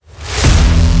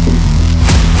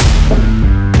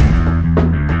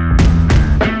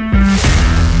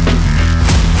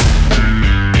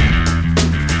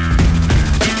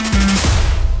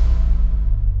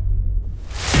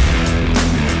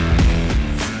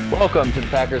Welcome to the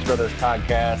Packers Brothers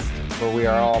podcast, where we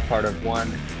are all part of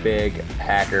one big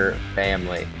Packer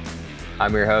family.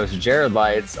 I'm your host, Jared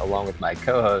Lights, along with my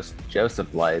co-host,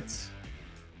 Joseph Lights.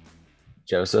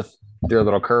 Joseph, threw a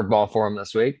little curveball for him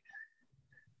this week.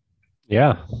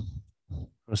 Yeah.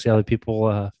 We'll see how the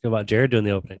people feel about Jared doing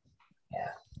the opening.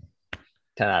 Yeah.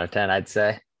 10 out of 10, I'd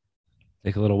say.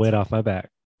 Take a little weight off my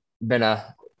back. Been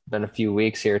a few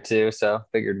weeks here too, so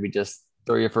figured we'd just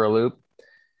throw you for a loop.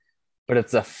 But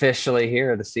it's officially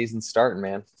here. The season's starting,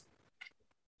 man.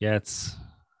 Yeah, it's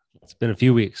been a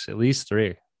few weeks, at least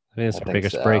 3. I think it's our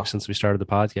biggest break since we started the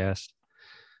podcast.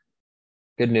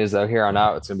 Good news, though. Here on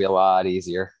out, it's going to be a lot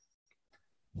easier.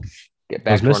 Get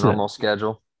back to our normal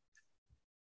schedule.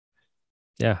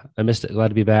 Yeah, I missed it. Glad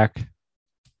to be back.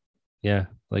 Yeah,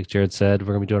 like Jared said,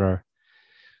 we're going to be doing our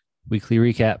weekly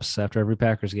recaps after every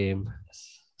Packers game.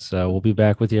 So we'll be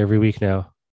back with you every week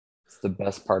now. It's the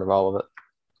best part of all of it.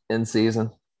 In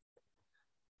season.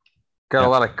 Got a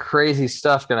lot of crazy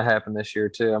stuff going to happen this year,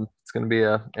 too. It's going to be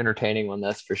a entertaining one,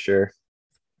 that's for sure.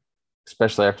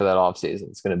 Especially after that off season.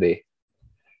 It's going to be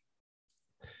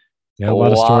a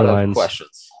lot of storylines.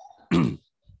 Questions. A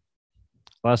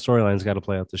lot of storylines got to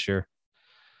play out this year.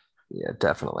 Yeah,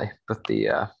 definitely. With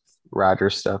the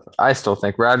Rodgers stuff. I still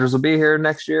think Rodgers will be here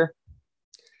next year.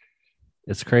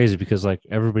 It's crazy because like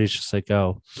everybody's just like,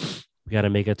 oh, we got to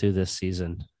make it through this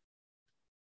season.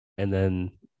 And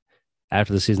then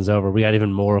after the season's over, we got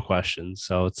even more questions.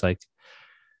 So it's like,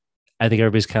 I think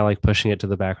everybody's kind of like pushing it to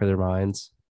the back of their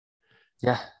minds.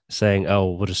 Yeah. Saying,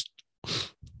 oh, we'll just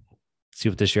see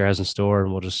what this year has in store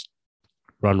and we'll just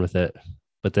run with it.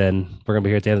 But then we're going to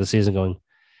be here at the end of the season going,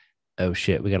 oh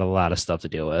shit, we got a lot of stuff to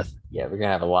deal with. Yeah, we're going to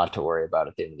have a lot to worry about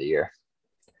at the end of the year.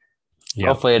 Yep.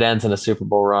 Hopefully it ends in a Super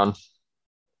Bowl run.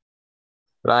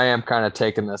 But I am kind of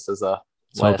taking this as a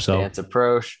last dance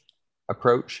approach.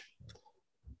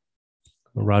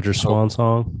 Rodgers Swan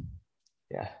song.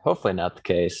 Yeah, hopefully not the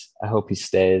case. I hope he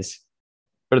stays.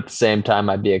 But at the same time,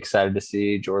 I'd be excited to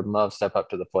see Jordan Love step up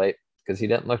to the plate because he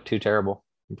didn't look too terrible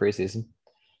in preseason.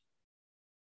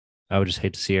 I would just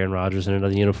hate to see Aaron Rodgers in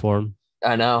another uniform.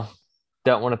 I know.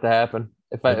 Don't want it to happen.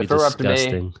 If it were up to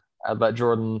me, I'd let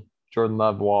Jordan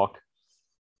Love walk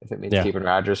if it means keeping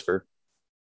Rodgers for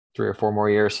 3 or 4 more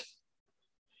years.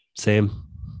 Same.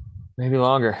 Maybe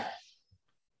longer.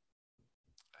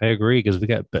 I agree because we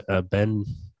got Ben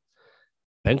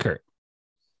Benkert.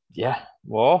 Yeah.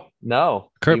 Well, no.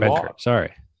 Kurt Benkert.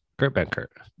 Sorry. Kurt Benkert.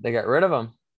 They got rid of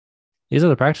him. He's on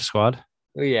the practice squad.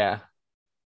 Oh, yeah.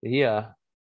 He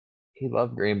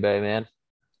loved Green Bay, man.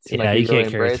 Yeah, you can't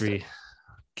carry 3.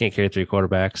 Can't carry 3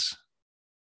 quarterbacks.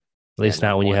 At least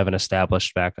not when you have an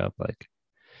established backup. Like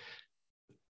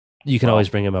you can always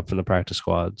bring him up from the practice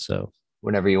squad. So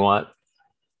whenever you want.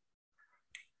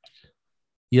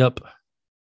 Yep.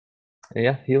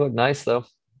 Yeah, he looked nice though.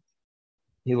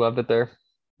 He loved it there.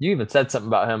 You even said something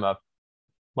about him a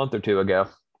month or 2 ago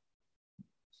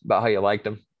about how you liked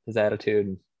him, his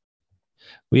attitude.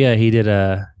 Well, yeah, he did.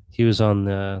 He was on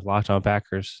the Locked On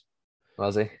Packers.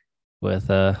 Was he? With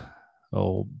Peter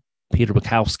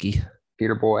Bukowski.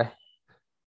 Peter boy.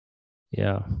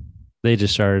 Yeah, they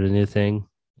just started a new thing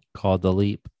called The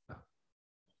Leap.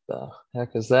 The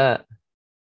heck is that?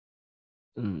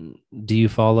 Do you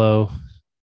follow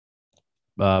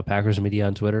Packers media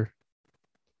on Twitter?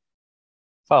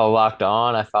 Follow Locked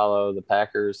On. I follow the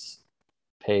Packers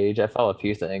page. I follow a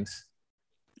few things.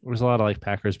 There's a lot of like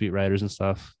Packers beat writers and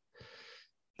stuff.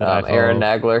 Aaron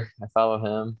Nagler. I follow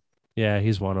him. Yeah,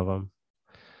 he's one of them.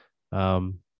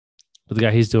 But the guy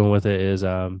he's doing with it is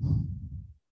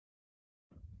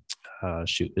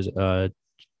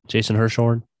Jason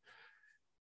Hirschhorn.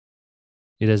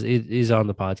 He's on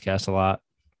the podcast a lot.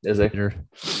 Is he?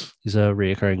 He's a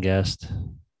reoccurring guest.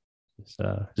 He's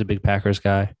a big Packers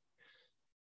guy.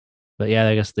 But yeah,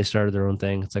 I guess they started their own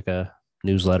thing. It's like a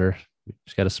newsletter. You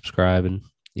just got to subscribe and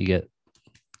you get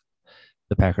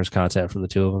the Packers content from the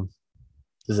 2 of them.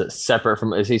 Is it separate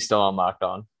from, is he still on Locked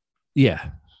On? Yeah.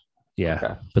 Yeah.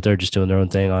 Okay. But they're just doing their own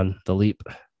thing on The Leap.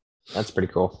 That's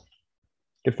pretty cool.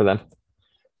 Good for them.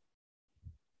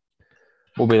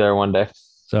 We'll be there one day.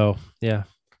 So, yeah.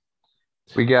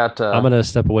 We got... I'm going to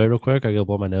step away real quick. I go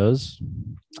blow my nose.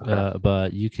 Okay.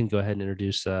 But you can go ahead and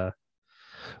introduce what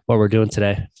we're doing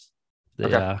today.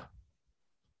 The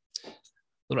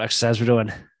little exercise we're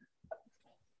doing.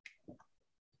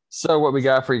 So what we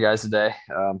got for you guys today,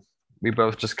 we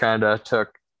both just kind of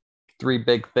took 3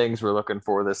 big things we're looking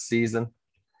for this season.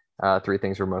 3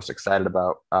 things we're most excited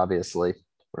about, obviously.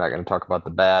 We're not going to talk about the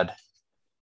bad.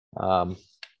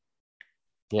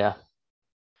 Yeah.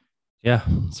 Yeah.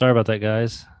 Sorry about that,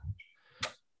 guys.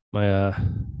 My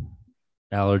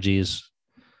allergies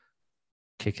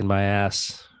kicking my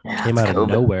ass. Yeah, Came it's out of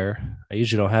COVID. nowhere. I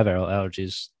usually don't have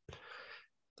allergies.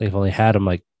 They've only had them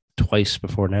like twice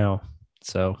before now.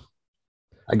 So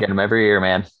I get them every year,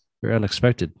 man. they're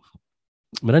unexpected.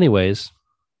 But anyways,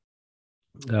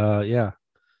 yeah.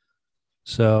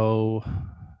 So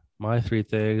my three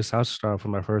things, I'll start off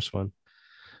with my first one.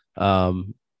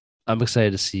 Um, I'm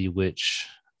excited to see which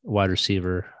wide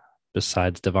receiver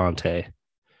besides Devontae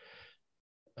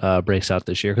breaks out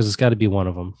this year because it's got to be one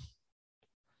of them,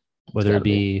 whether it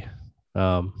be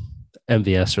um,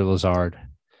 MVS or Lazard.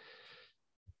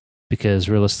 Because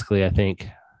realistically, I think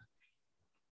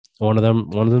one of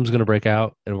them's going to break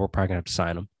out, and we're probably going to have to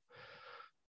sign them,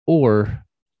 or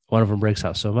one of them breaks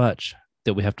out so much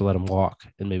that we have to let him walk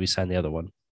and maybe sign the other one.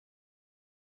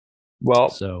 Well,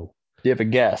 So, do you have a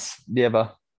guess? Do you have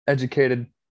a educated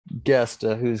guess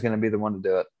to who's going to be the one to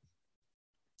do it?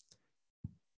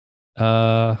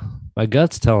 my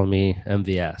gut's telling me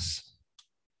MVS.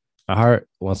 My heart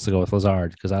wants to go with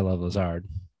Lazard because I love Lazard.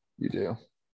 You do.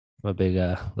 I'm a big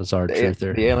Lazard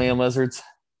truther. The alien lizards.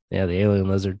 Yeah, the alien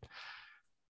lizard.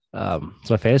 It's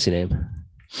my fantasy name.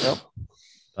 Yep.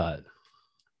 But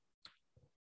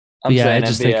I'm yeah, saying I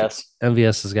just MVS. think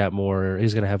MVS has got more.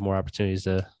 He's going to have more opportunities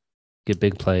to get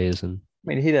big plays. And I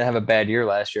mean, he didn't have a bad year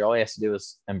last year. All he has to do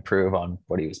is improve on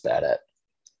what he was bad at.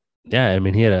 yeah, I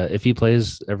mean, if he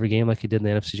plays every game like he did in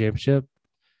the NFC Championship.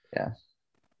 Yeah.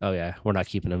 Oh yeah, we're not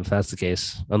keeping him if that's the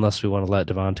case, unless we want to let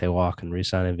Devontae walk and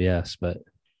re-sign MVS. But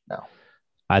no,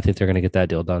 I think they're going to get that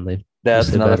deal done. That's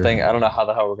another thing. I don't know how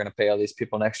the hell we're going to pay all these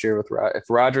people next year with if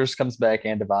Rodgers comes back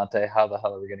and Devontae. How the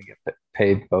hell are we going to get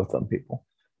paid both of them people?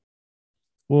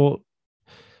 Well,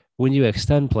 when you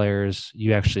extend players,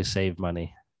 you actually save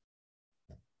money.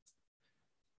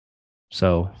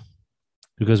 So,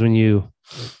 because when you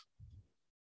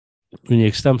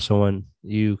extend someone,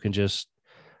 you can just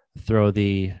throw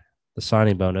the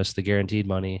signing bonus, the guaranteed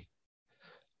money,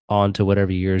 onto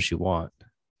whatever years you want.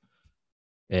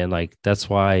 And like that's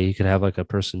why you could have like a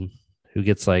person who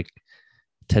gets like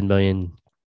 10 million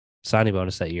signing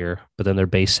bonus that year, but then their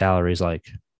base salary is like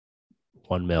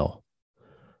 1 mil.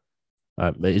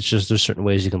 It's just there's certain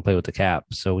ways you can play with the cap.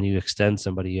 So when you extend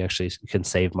somebody, you actually can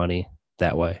save money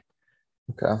that way.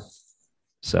 Okay.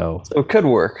 So it could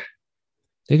work.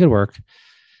 It could work,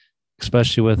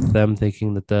 especially with them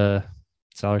thinking that the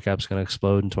salary cap is going to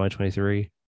explode in 2023.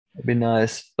 It'd be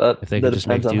nice, but if they could just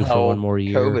make do for one more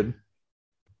year. COVID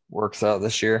works out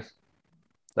this year.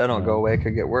 If they don't go away, it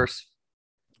could get worse.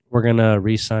 We're gonna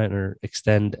re-sign or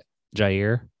extend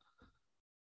Jair,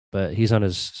 but he's on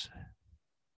his.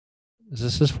 Is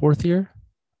this his fourth year?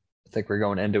 I think we're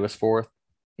going into his fourth.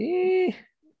 Yeah.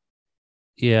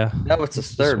 No, it's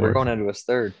his third. We're going into his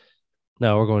third.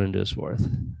 No, we're going into his fourth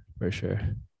for sure.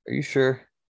 Are you sure?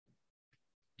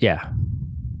 Yeah.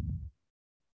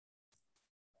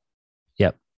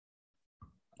 Yep.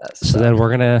 So then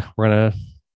we're gonna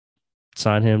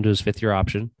sign him to his 5th-year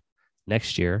option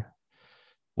next year,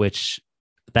 which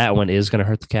that one is going to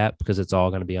hurt the cap because it's all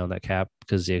going to be on that cap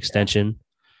because the extension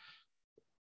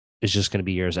is just going to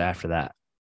be years after that.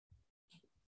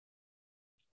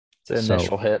 It's an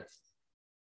initial hit.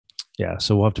 Yeah,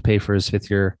 so we'll have to pay for his 5th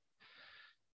year.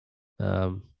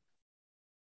 His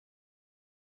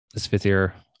 5th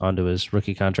year onto his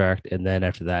rookie contract, and then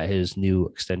after that, his new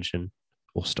extension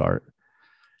will start.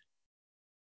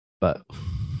 But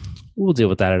we'll deal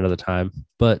with that another time.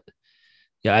 But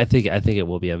yeah, I think it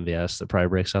will be MVS that probably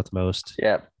breaks out the most.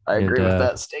 Yeah, I agree with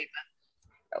that statement.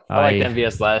 I liked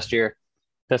MVS last year.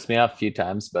 Pissed me off a few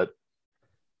times, but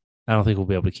I don't think we'll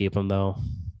be able to keep him though.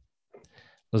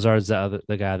 Lazard's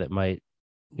the guy that might,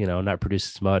 not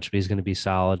produce as much, but he's going to be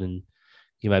solid, and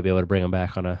you might be able to bring him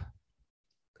back on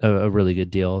a really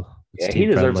good deal. Yeah, he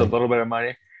deserves a little bit of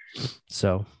money.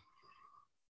 So,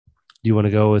 do you want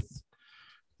to go with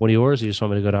one of yours, or you just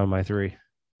want me to go down my 3?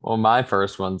 Well, my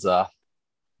first one's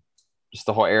just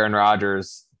the whole Aaron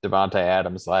Rodgers, Devontae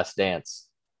Adams last dance.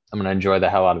 I'm going to enjoy the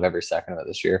hell out of every second of it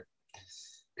this year.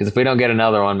 Because if we don't get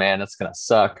another one, man, it's going to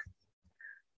suck.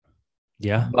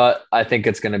 Yeah. But I think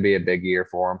it's going to be a big year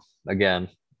for him. Again,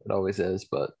 it always is,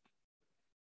 but.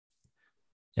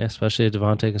 Yeah, especially if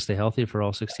Devontae can stay healthy for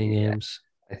all 16 games.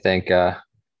 I think,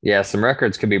 some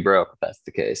records could be broke if that's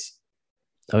the case.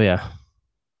 Oh, yeah.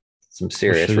 Some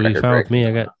serious record breaking. With me,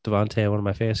 I got Devontae on one of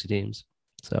my fantasy teams.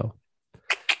 So.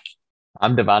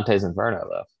 I'm Devontae's Inferno,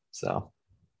 though. So,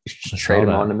 trade him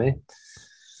on to me.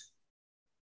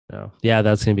 No. Yeah,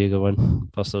 that's going to be a good one.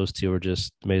 Plus, those two are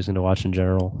just amazing to watch in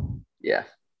general. Yeah.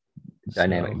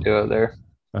 Dynamic duo there.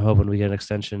 I'm hoping we get an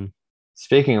extension.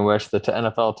 Speaking of which, the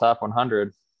NFL Top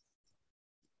 100.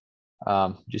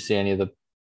 Did you see any of the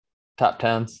top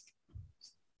tens.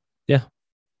 Yeah.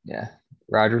 Yeah.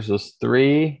 Rodgers was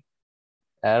 3.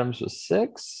 Adams was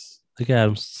 6. I think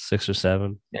Adams 6 or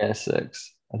 7. Yeah,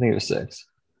 6. I think it was 6.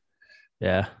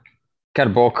 Yeah. Kind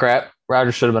of bull crap.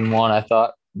 Rodgers should have been 1, I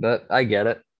thought, but I get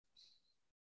it.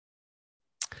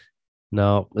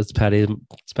 No, it's Patrick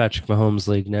Mahomes'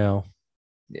 league now.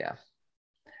 Yeah.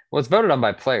 Well, it's voted on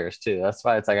by players too. That's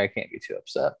why it's like I can't be too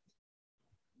upset.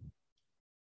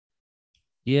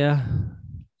 Yeah,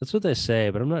 that's what they say,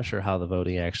 but I'm not sure how the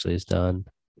voting actually is done.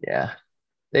 Yeah.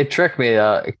 They tricked me.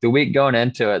 The week going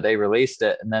into it, they released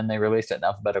it, and then they released it in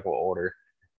alphabetical order.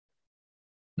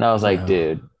 And I was like,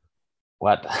 dude,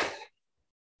 what?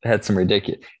 Had some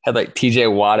ridiculous. Had like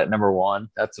TJ Watt at number 1.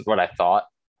 That's what I thought.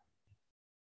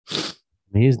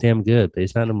 He's damn good, but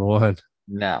he's not number 1.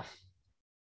 No.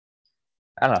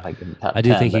 I don't know if I can top I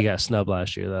do 10, think but he got snubbed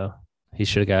last year, though. He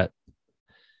should have got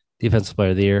Defensive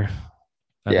Player of the Year.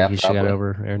 I think he should have got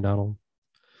over Aaron Donald.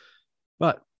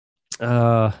 But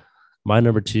my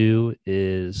number 2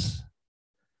 is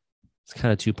it's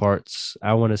kind of 2 parts.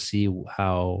 I want to see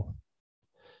how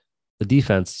the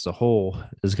defense as a whole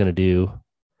is going to do.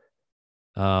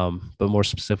 But more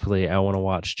specifically, I want to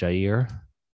watch Jair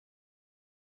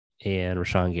and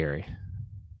Rashawn Gary.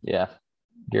 Yeah.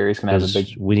 Gary's going to have a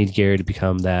big. We need Gary to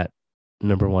become that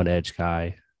number 1 edge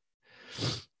guy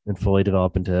and fully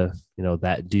develop into,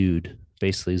 that dude,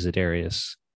 basically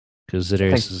Za'Darius, because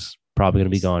Za'Darius is probably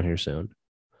going to be gone here soon.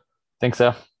 Think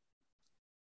so?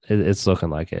 It's looking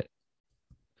like it.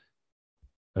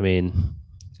 I mean,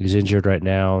 he's injured right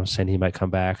now, saying he might come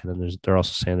back, and then they're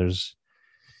also saying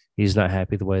he's not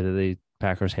happy the way that the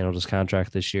Packers handled his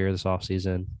contract this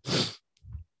offseason.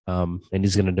 And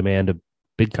he's going to demand a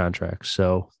big contract.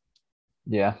 So,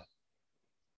 yeah,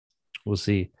 we'll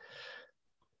see.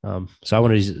 So I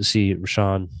want to see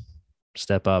Rashawn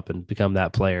step up and become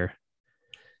that player.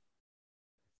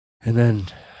 And then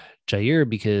Jair,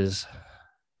 because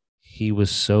he was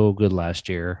so good last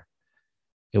year.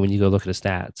 And when you go look at his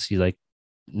stats, he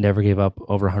never gave up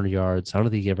over 100 yards. I don't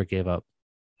think he ever gave up.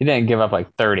 He didn't give up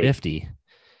 30. 50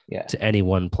 to any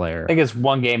one player. I think it's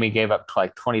one game he gave up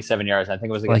 27 yards. I think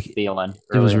it was against Thielen.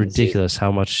 It was ridiculous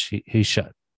how much he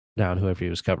shut down whoever he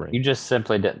was covering. You just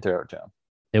simply didn't throw it to him.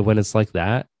 And when it's like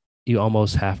that, you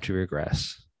almost have to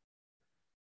regress.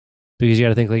 Because you got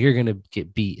to think you're going to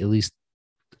get beat at least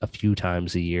a few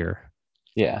times a year.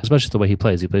 Yeah. Especially the way he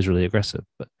plays. He plays really aggressive.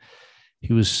 But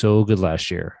he was so good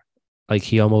last year.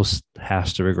 He almost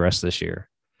has to regress this year.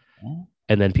 Yeah.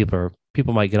 And then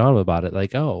people might get on about it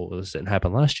this didn't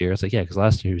happen last year. It's yeah, because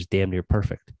last year he was damn near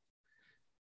perfect.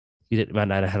 He might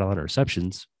not have had a lot of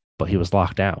receptions, but he was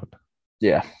locked down.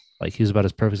 Yeah. He was about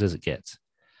as perfect as it gets.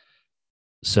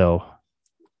 So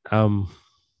I'm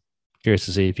curious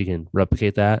to see if he can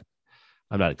replicate that.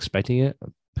 I'm not expecting it.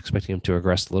 I'm expecting him to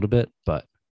regress a little bit, but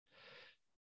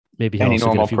maybe he'll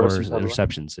also get a few more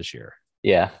interceptions this year.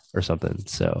 Yeah. Or something.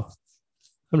 So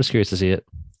I'm just curious to see it.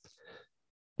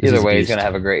 Either way, he's going to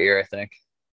have a great year, I think.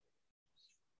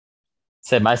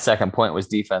 Said my second point was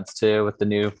defense, too, with the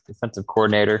new defensive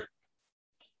coordinator.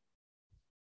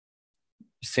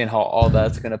 Just seeing how all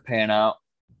that's going to pan out.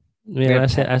 Man,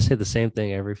 I say the same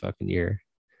thing every fucking year.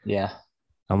 Yeah.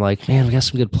 I'm man, we got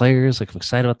some good players. I'm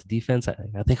excited about the defense. I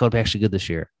think it'll be actually good this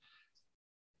year.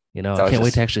 I can't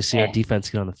wait to actually see our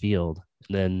defense get on the field.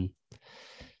 And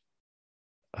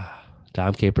then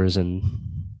Dom Capers and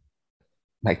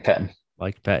Mike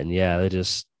Pettin, yeah, they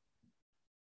just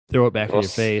throw it back in your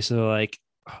face, and they're like,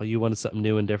 "Oh, you wanted something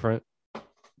new and different."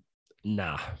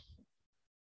 Nah.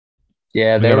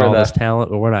 Yeah, they were all this talent,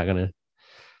 but we're not gonna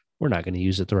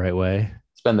use it the right way.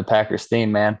 It's been the Packers'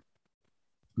 theme, man.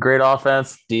 Great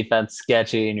offense, defense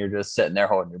sketchy, and you're just sitting there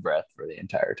holding your breath for the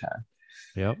entire time.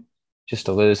 Yep. Just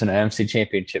to lose an NFC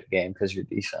Championship game because your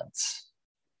defense.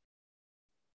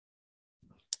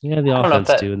 Yeah, the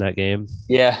offense too in that game.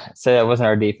 Yeah, so that wasn't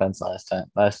our defense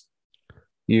last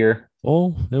year.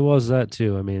 Well, it was that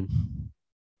too. I mean,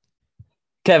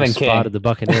 Kevin King spotted the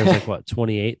Buccaneers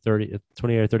 28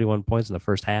 or 31 points in the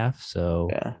first half. So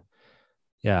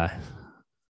yeah,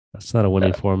 that's not a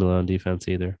winning formula on defense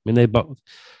either. I mean, I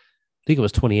think it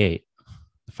was 28.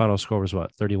 The final score was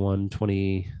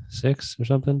 31-26 or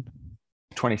something?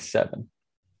 27.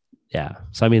 Yeah.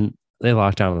 So, I mean, they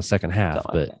locked down in the second half,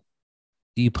 but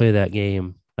you play that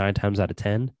game 9 times out of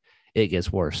 10, it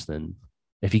gets worse than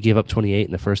if you give up 28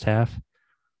 in the first half.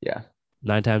 Yeah.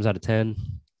 9 times out of 10,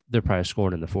 they're probably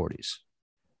scoring in the 40s.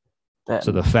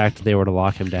 So the fact that they were to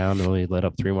lock him down and only let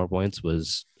up 3 more points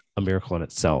was a miracle in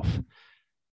itself,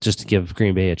 just to give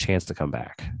Green Bay a chance to come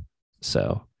back.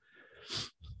 So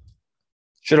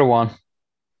should have won.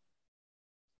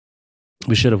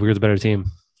 We should have. We were the better team.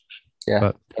 Yeah,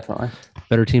 But definitely.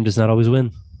 better team does not always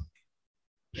win.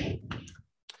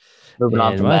 Moving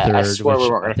on And from my that, I third, swear we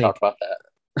which weren't I going to talk think about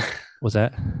that. was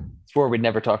that. Swore we'd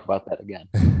never talk about that again.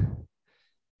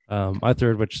 My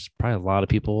third, which is probably a lot of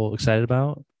people excited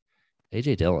about,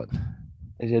 AJ Dillon.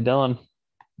 AJ Dillon.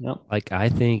 Yep. Like, I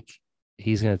think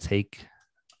he's going to take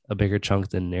a bigger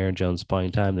chunk than Aaron Jones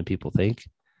playing time than people think.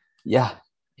 Yeah.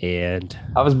 And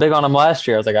I was big on him last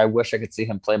year. I was like, I wish I could see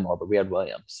him play more, but we had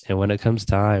Williams. when it comes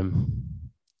time,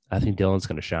 I think Dillon's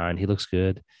going to shine. He looks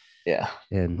good. Yeah.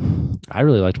 And I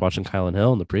really liked watching Kylan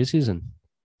Hill in the preseason.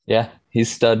 Yeah,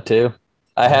 he's stud too.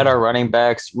 I had our running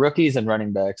backs, rookies and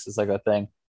running backs is like a thing.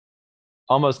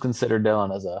 Almost consider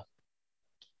Dillon as a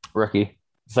rookie.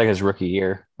 It's like his rookie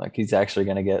year. Like he's actually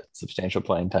going to get substantial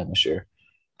playing time this year.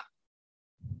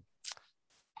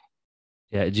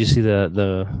 Yeah, did you see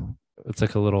the it's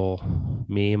like a little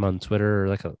meme on Twitter,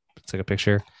 or it's like a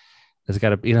picture. It's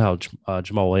got how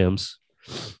Jamal Williams,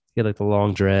 he had like the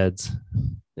long dreads,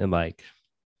 and like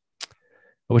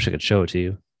I wish I could show it to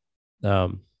you.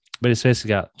 But it's basically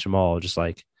got Jamal just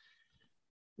like,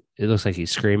 it looks like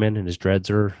he's screaming and his dreads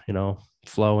are,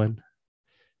 flowing.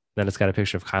 Then it's got a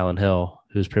picture of Kylan Hill,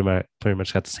 who's pretty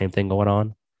much got the same thing going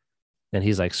on. And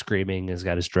he's like screaming, he's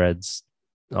got his dreads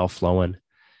all flowing.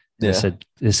 And Yeah.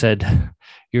 it said,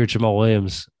 "You're Jamal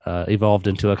Williams, evolved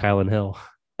into a Kylan Hill."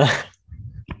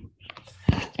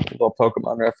 Little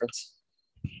Pokemon reference.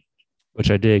 Which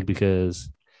I dig because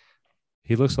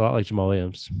he looks a lot like Jamal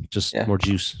Williams, just Yeah. more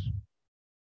juice.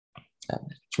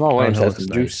 Jamal Williams Hill has looks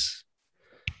some juice.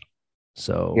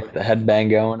 So Get the headbang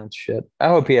going and shit. I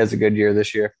hope he has a good year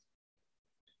this year.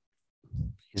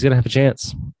 he's gonna have a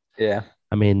chance. Yeah.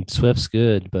 I mean, Swift's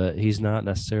good, but he's not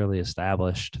necessarily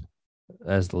established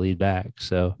as the lead back.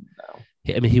 So,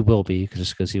 No. I mean, he will be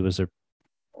just because he was a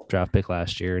draft pick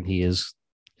last year, and he is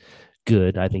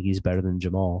good. I think he's better than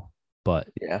Jamal, but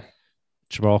Yeah.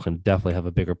 Jamal can definitely have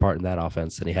a bigger part in that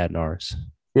offense than he had in ours.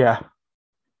 Yeah.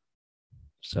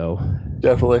 So,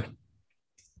 Definitely.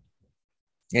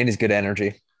 And he's good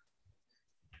energy.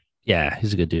 yeah,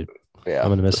 he's a good dude. Yeah. I'm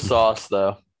gonna miss the him. sauce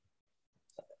though.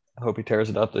 I hope he tears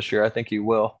it up this year. I think he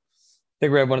will. I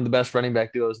think we have one of the best running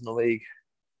back duos in the league.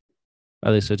 I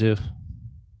think so too.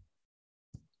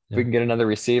 If we can get another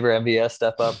receiver, MVS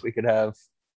step up, we could have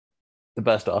the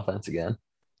best offense again.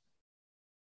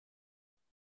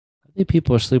 I think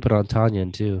people are sleeping on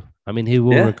Tanyan too. I mean, he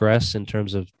will Yeah. regress in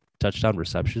terms of touchdown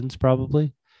receptions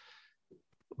probably,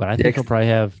 but I think Yeah, he'll probably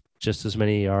have just as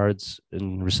many yards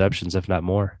and receptions, if not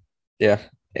more. Yeah.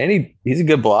 And he's a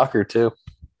good blocker too.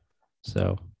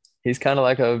 So He's kind of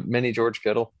like a mini George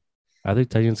Kittle, I think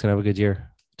Tanyan's gonna have a good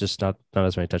year. Just not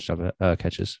as many touchdown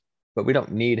catches. but we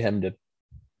don't need him to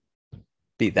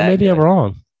beat Or that. maybe I'm good.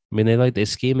 wrong. I mean, they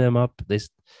scheme him up.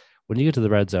 When you get to the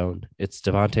red zone, it's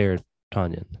Devontae or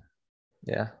Tanyan,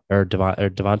 Yeah. or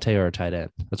Devontae or a tight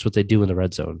end. That's what they do in the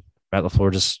red zone. Matt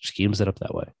LaFleur just schemes it up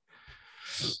that way.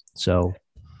 So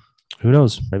who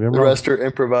knows? Maybe I'm The wrong. rest are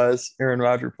improvise. Aaron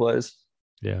Rodgers plays.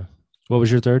 Yeah. What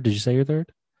was your third? Did you say your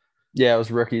third? Yeah, it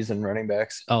was rookies and running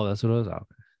backs. Oh, that's what it was. Oh.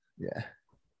 Yeah.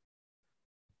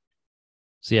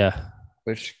 So yeah,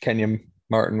 Which Kenyon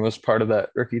Martin was part of that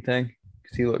rookie thing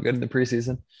because he looked good in the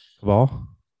preseason. Cabal.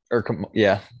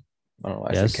 Yeah. I don't know why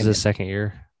I Yeah, said this is Kenyon. his second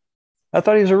year. I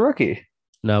thought he was a rookie.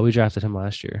 No, we drafted him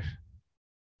last year.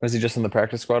 Was he just in the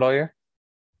practice squad all year?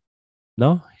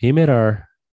 No, he made our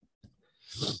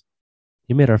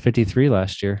 53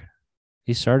 last year.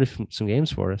 He started some games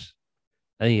for us.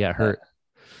 I think he got hurt.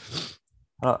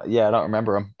 Yeah, I don't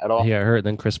remember him at all. He got hurt.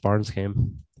 Then Chris Barnes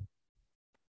came.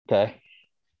 Okay.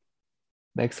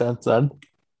 Makes sense then.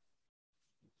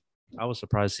 I was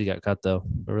surprised he got cut though.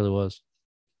 I really was.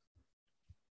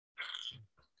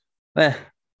 Were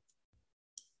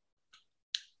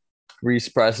you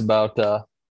surprised about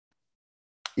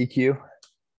EQ?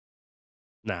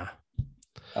 Nah,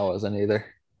 I wasn't either.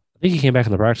 I think he came back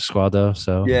in the practice squad though.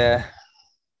 So Yeah.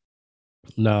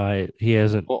 no, he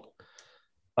hasn't Well,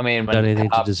 I mean, done anything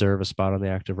to Cobb, deserve a spot on the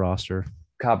active roster.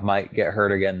 Cobb might get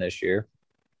hurt again this year.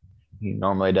 He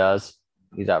normally does.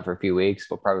 He's out for a few weeks.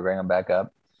 We'll probably bring him back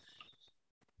up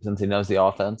since he knows the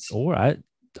offense. Or I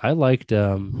liked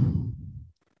Reggie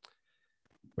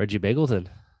Bagleton.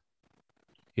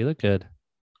 He looked good.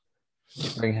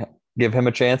 Give him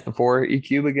a chance before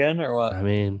EQ again, or what? I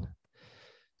mean,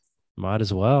 might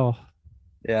as well.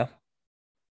 Yeah.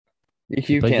 He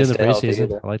EQ played can't good in the stay healthy preseason.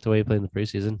 either. I like the way he played in the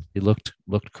preseason. He looked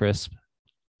crisp.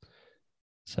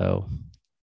 So,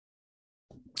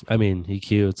 I mean,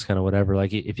 EQ, it's kind of whatever.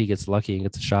 Like if he gets lucky and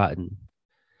gets a shot and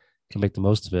can make the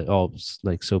most of it,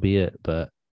 like so be it. But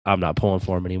I'm not pulling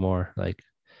for him anymore. Like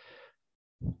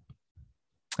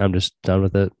I'm just done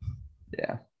with it.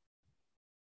 Yeah.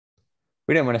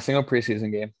 We didn't win a single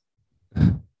preseason game.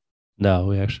 No,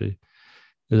 it was actually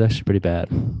pretty bad.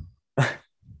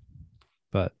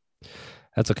 But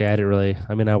that's okay. I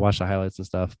watched the highlights and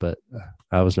stuff, but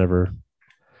I was never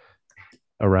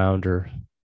around, or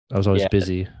I was always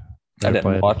busy. I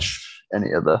didn't watch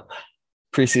any of the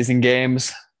preseason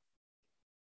games.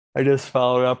 I just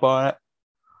followed up on it.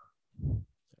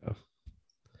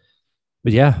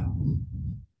 But yeah,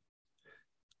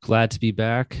 glad to be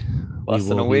back. Less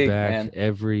than a week, man.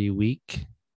 Every week.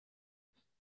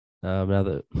 Now that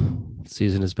the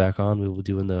season is back on, we will be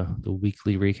doing the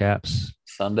weekly recaps.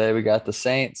 Sunday we got the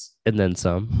Saints, and then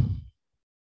some.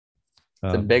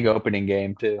 It's a big opening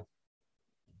game too.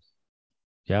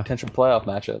 Yeah, potential playoff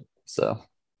matchup. So,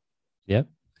 yep,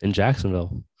 in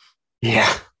Jacksonville.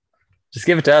 Yeah, just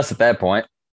give it to us at that point.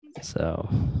 So,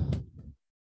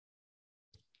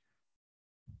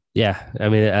 yeah, I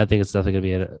mean, I think it's definitely going to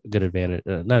be a good advantage.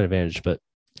 Not advantage, but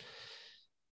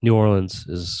New Orleans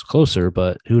is closer,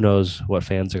 but who knows what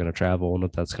fans are going to travel and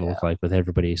what that's going to look like with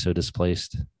everybody so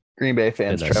displaced. Green Bay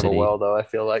fans travel well, though, I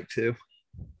feel like, too.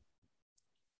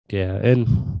 Yeah,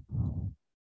 and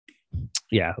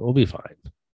yeah, we'll be fine.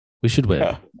 We should win.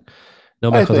 Yeah.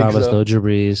 No Michael Thomas, no Drew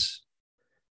Brees.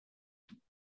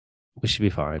 We should be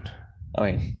fine.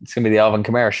 I mean, it's going to be the Alvin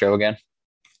Kamara show again.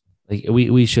 Like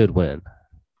we should win.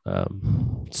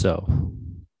 So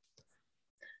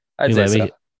I'd say so.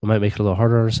 We might make it a little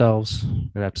harder on ourselves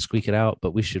and have to squeak it out,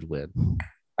 but we should win.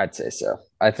 I'd say so.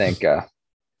 I think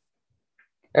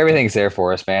everything's there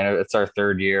for us, man. It's our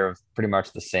third year of pretty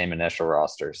much the same initial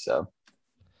roster. So,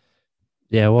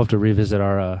 yeah, we'll have to revisit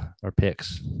our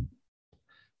picks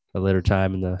at a later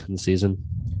time in the season.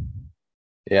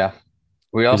 Yeah,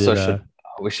 we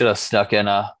should have snuck in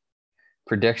a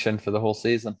prediction for the whole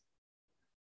season.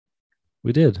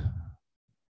 We did.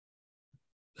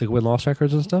 Like win-loss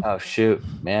records and stuff? Oh, shoot,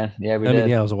 man. Yeah, we did.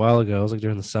 Yeah, it was a while ago. It was like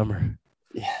during the summer.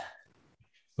 Yeah.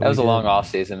 That was a long off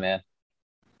season, man.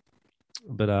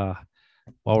 But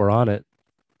while we're on it,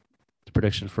 the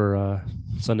prediction for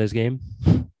Sunday's game?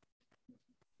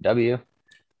 W.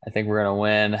 I think we're going to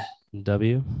win.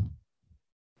 W.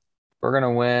 We're going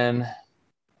to win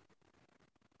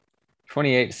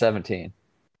 28-17.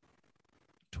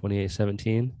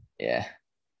 28-17? Yeah.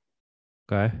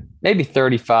 Okay. Maybe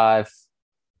 35-17.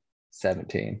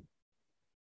 Okay.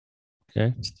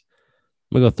 I'm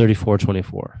going to go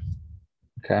 34-24.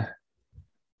 Okay. I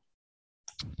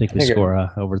think we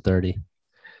score over 30.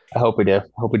 I hope we do. I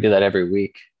hope we do that every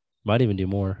week. Might even do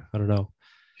more. I don't know.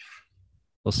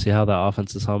 We'll see how the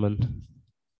offense is humming.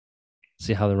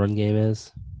 See how the run game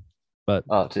is. But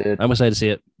dude, I'm excited to see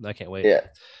it. I can't wait. Yeah.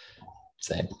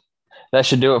 Same. That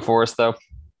should do it for us, though.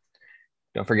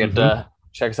 Don't forget to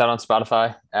check us out on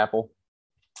Spotify, Apple,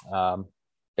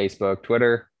 Facebook,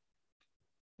 Twitter,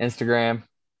 Instagram,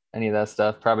 any of that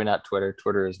stuff. Probably not Twitter.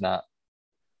 Twitter is not.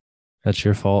 That's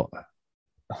your fault.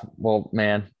 Well,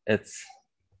 man, the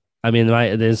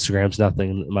Instagram's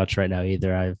nothing much right now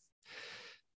either. I've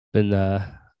been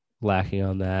lacking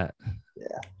on that.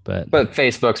 Yeah. But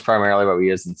Facebook's primarily what we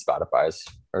use in Spotify's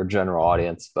our general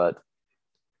audience, but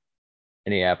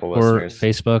any Apple listeners.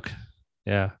 Facebook.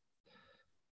 Yeah.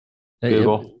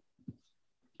 Google.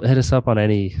 Hit us up on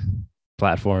any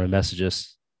platform and message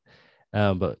us.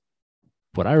 But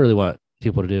what I really want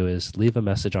people to do is leave a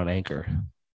message on Anchor.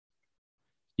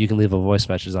 You can leave a voice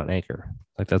message on Anchor.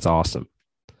 Like, that's awesome.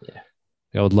 Yeah.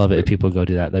 I would love it if people go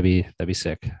do that. That'd be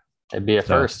sick. It'd be a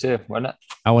first too, wouldn't it?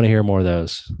 I want to hear more of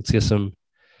those. Let's get some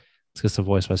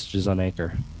voice messages on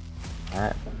Anchor. All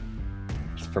right.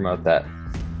 Let's promote that.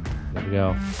 There we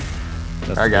go.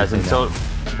 All right, guys. Until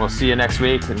we'll see you next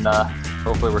week, and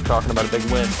hopefully we're talking about a big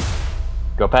win.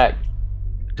 Go Pack.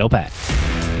 Go Pack.